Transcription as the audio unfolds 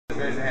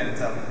raise your hand and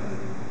tell me.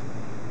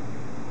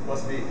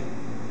 What's beef?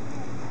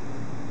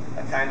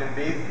 A kind of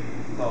beef?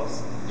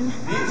 Close.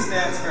 Beef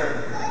stands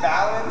for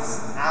balance,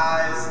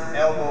 eyes,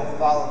 elbow,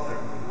 follow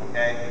through.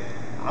 Okay?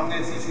 I'm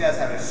going to teach you guys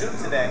how to shoot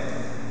today.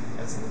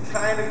 It's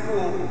kind of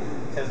cool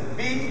because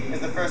B is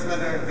the first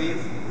letter of beef,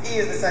 E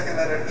is the second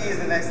letter, E is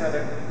the next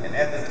letter, and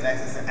F is the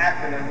next. It's an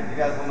acronym. You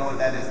guys won't know what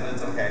that is, but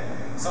it's okay.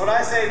 So when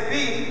I say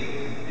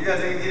B, you guys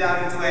are going to get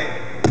out into a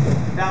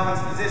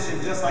balanced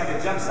position just like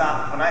a jump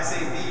stop. When I say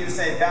B, you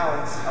say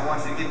balance. I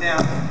want you to get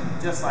down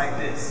just like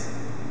this.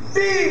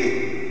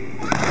 B!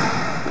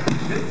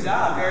 Good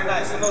job. Very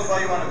nice. Who knows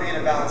why you want to be in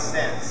a balanced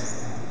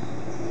stance?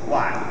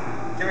 Why?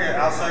 Come here.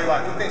 I'll show you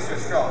why. Who thinks they're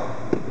strong?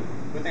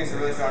 Who thinks they're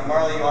really strong?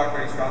 Marley, you are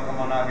pretty strong. Come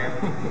on out here.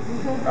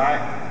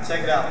 Alright,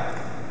 check it out.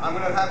 I'm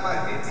going to have my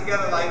feet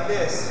together like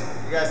this.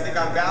 You guys think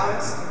I'm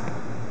balanced?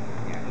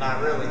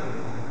 Not really.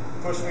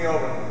 Push me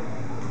over.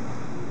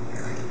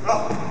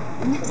 Oh!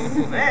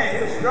 Man,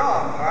 you're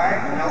strong.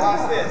 Alright, now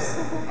watch this.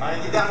 I'm going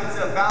to get down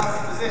into a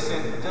balanced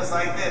position just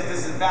like this.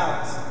 This is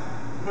balance.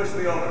 Push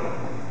me over.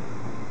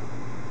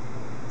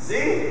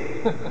 See?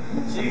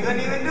 She couldn't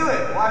even do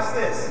it. Watch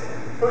this.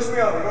 Push me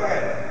over. Go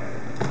ahead.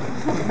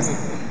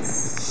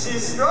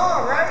 She's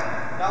strong,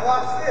 right? Now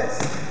watch this.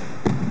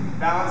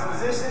 Balance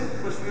position,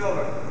 push me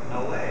over.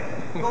 No way.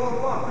 Come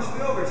on, push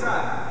me over,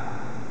 try.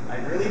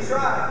 Like really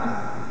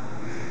try.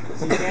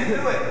 So you can't do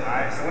it.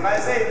 Alright, so when I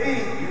say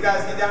B, you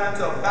guys get down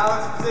into a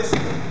balanced position.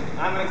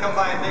 I'm going to come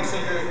by and make sure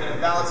you're in a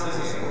balanced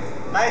position.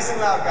 Nice and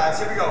loud, guys.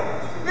 Here we go.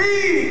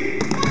 B!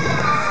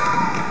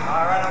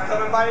 Alright, I'm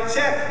coming by to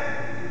check.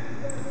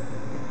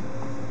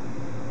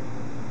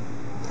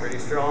 Pretty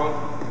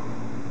strong.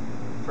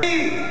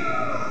 B!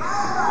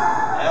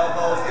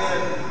 Elbows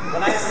good.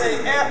 When I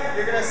say F,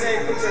 you're going to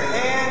say put your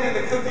hand in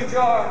the cookie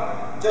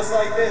jar, just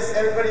like this.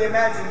 Everybody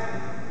imagine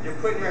you're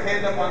putting your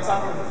hand up on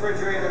top of the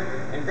refrigerator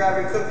and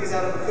grabbing cookies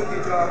out of the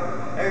cookie jar.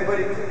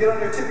 Everybody get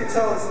on your tippy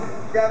toes.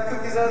 Grab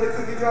cookies out of the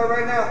cookie jar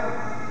right now.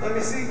 Let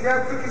me see.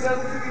 Grab cookies out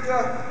of the cookie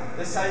jar.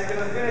 This is how you're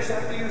going to finish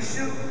after you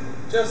shoot.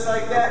 Just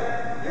like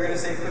that. You're going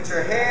to say put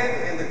your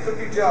hand in the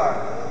cookie jar.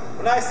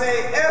 When I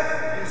say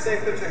F, you say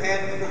put your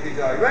hand in the cookie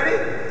jar. You ready?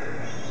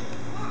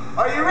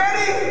 Are you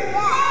ready?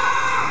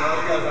 Yeah!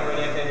 No, you guys aren't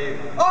ready. I can't hear you.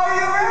 Are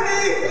you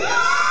ready? Yeah!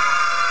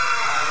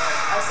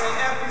 Right. I say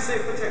F, you say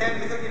put your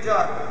hand in the cookie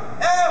jar.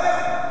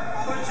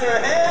 F! Put your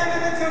hand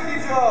in the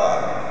cookie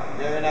jar.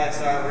 Very nice.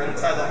 All right, we're going to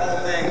try the whole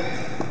thing.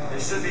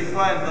 It should be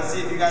fun. Let's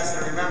see if you guys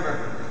can remember.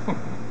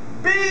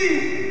 B!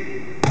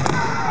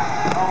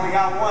 Oh, we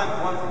got one.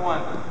 One for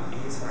one.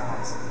 E is for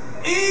eyes.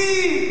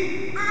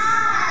 E!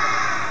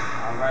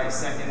 All right,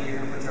 second E, you're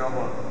going to put your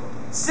elbow up.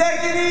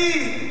 Second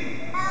E!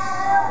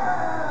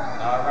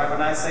 Alright,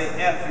 when I say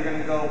F, you're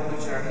going to go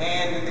put your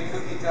hand in the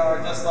cookie jar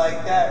just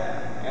like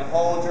that and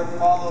hold your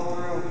follow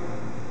through.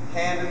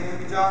 Hand in the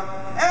cookie jar.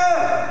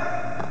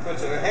 F!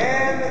 Put your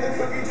hand in the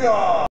cookie jar.